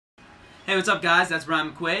Hey, what's up, guys? That's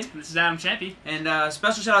Ryan McQuaid. This is Adam Ciampi. And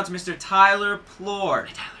special shout out to Mr. Tyler Plord.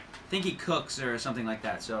 Hey, Tyler. I think he cooks or something like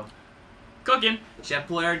that, so. Cooking. Chef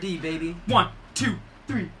Plord, baby. 1, 2,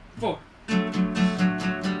 3, 4.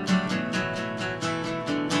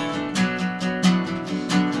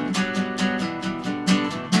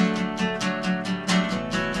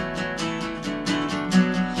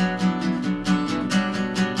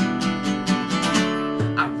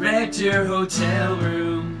 I wrecked your hotel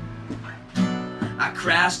room. I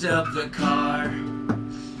crashed up the car.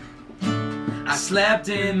 I slept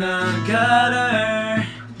in the gutter.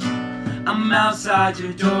 I'm outside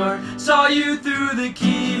your door. Saw you through the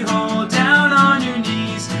keyhole, down on your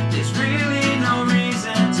knees. There's really no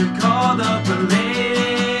reason to call the police.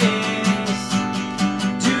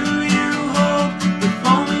 Do you hold the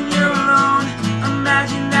phone when you're alone?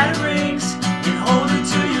 Imagine that it rings and hold it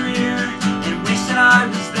to your ear and wish that I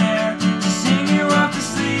was there to sing you off to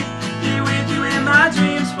sleep. Be with you in my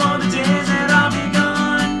dreams for the days that I'll be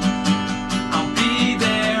gone. I'll be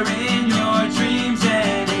there in your dreams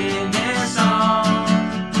and in this song.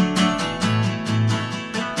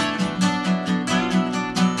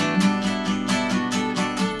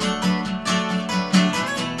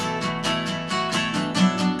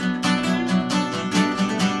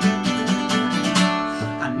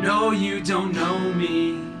 I know you don't know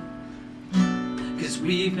me, 'cause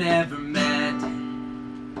we've never met.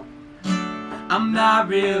 I'm not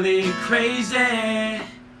really crazy,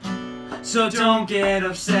 so don't get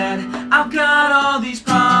upset. I've got all these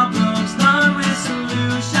problems, none with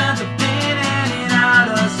solutions. I've been in and out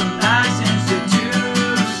of some nice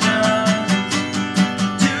institutions.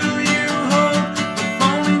 Do you hold the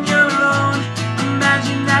phone when you're alone?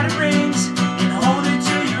 Imagine that it rings and hold it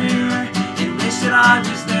to your ear and wish that I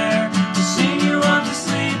was there to sing you off to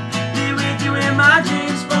sleep. Be with you in my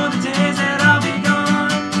dreams for the days that I'll be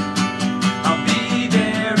gone. I'll be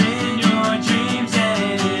there in your dreams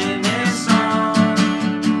and in this song.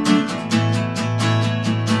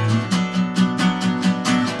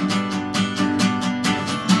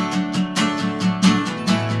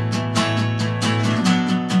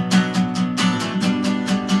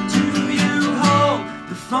 Do you hold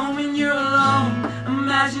the phone when you're alone?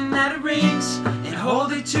 Imagine that it rings and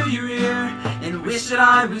hold it to your ear and wish that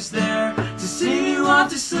I was there to sing you off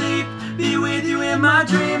to sleep. Be with you in my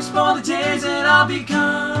dreams for the days that I'll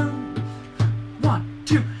become. 1,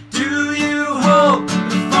 2. Do you hold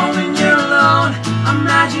the phone when you're alone?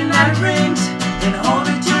 Imagine that it rings and hold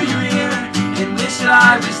it to your ear and wish that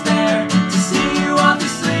I was there to sing you off to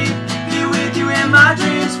sleep. Be with you in my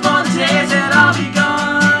dreams for the days that I'll be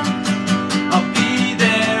gone. I'll be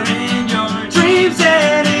there in your dreams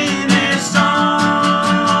and in this song.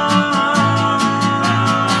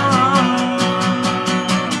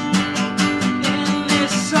 In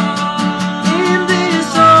this song. In this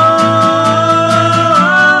song.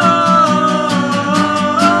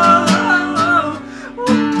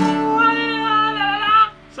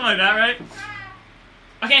 Something like that, right?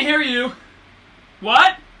 I can't hear you.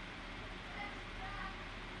 What?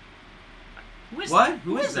 What?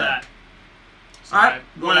 Who is that? Alright,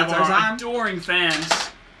 One of that's our our time. adoring fans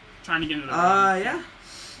trying to get into the room. Yeah.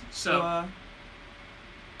 So,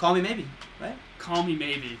 Call me maybe, right? call me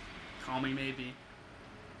maybe. Call me maybe.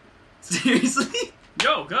 Seriously?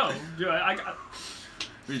 Yo, go. I got.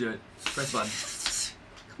 Redo it. Press button.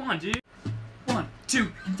 Come on, dude. 1,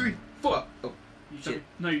 2, 3, 4. Oh, You shit. shit.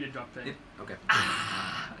 No, you did drop that. Yep. Okay.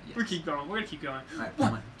 Ah, Yes. We're keep going. We're gonna keep going. Alright,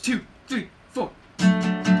 1, 2, 3, 4.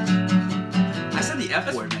 I said the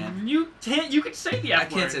F word, man. You can't. You can say the F I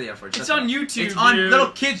word. can't say the F word. It's Shut on up. YouTube. It's on dude. little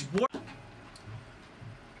kids' board.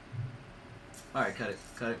 Alright, cut it.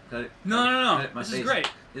 Cut it. Cut it. No, cut it, no, no. cut it. My This face. is great.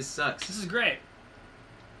 This sucks. This is great.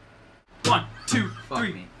 1, 2, Fuck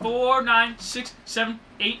 3, me. 4, 9, 6, 7,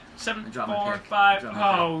 8, 7, I dropped my 4, pick. 5. I dropped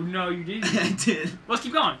my Oh no, you didn't. I did. Let's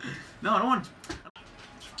keep going. No, I don't want to.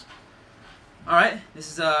 Alright,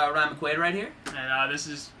 this is Ryan McQuaid right here. And this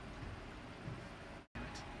is.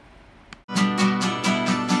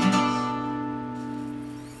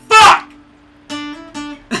 Fuck!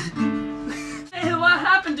 Hey, what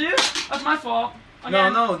happened, dude? That's my fault.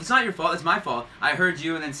 Again. No, it's not your fault. It's my fault. I heard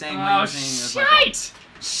you and then saying what you Oh were saying. It was my fault. shit!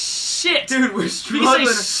 Shit! Dude, we're You struggling.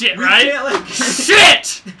 can say shit, We right? can't, like... Shit!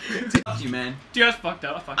 Fuck you, man. Dude, that's fucked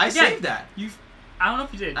up. I Again, saved that. I don't know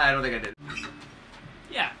if you did. I don't think I did.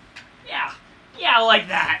 Yeah. Yeah. Yeah, I like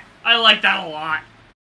that. I like that a lot.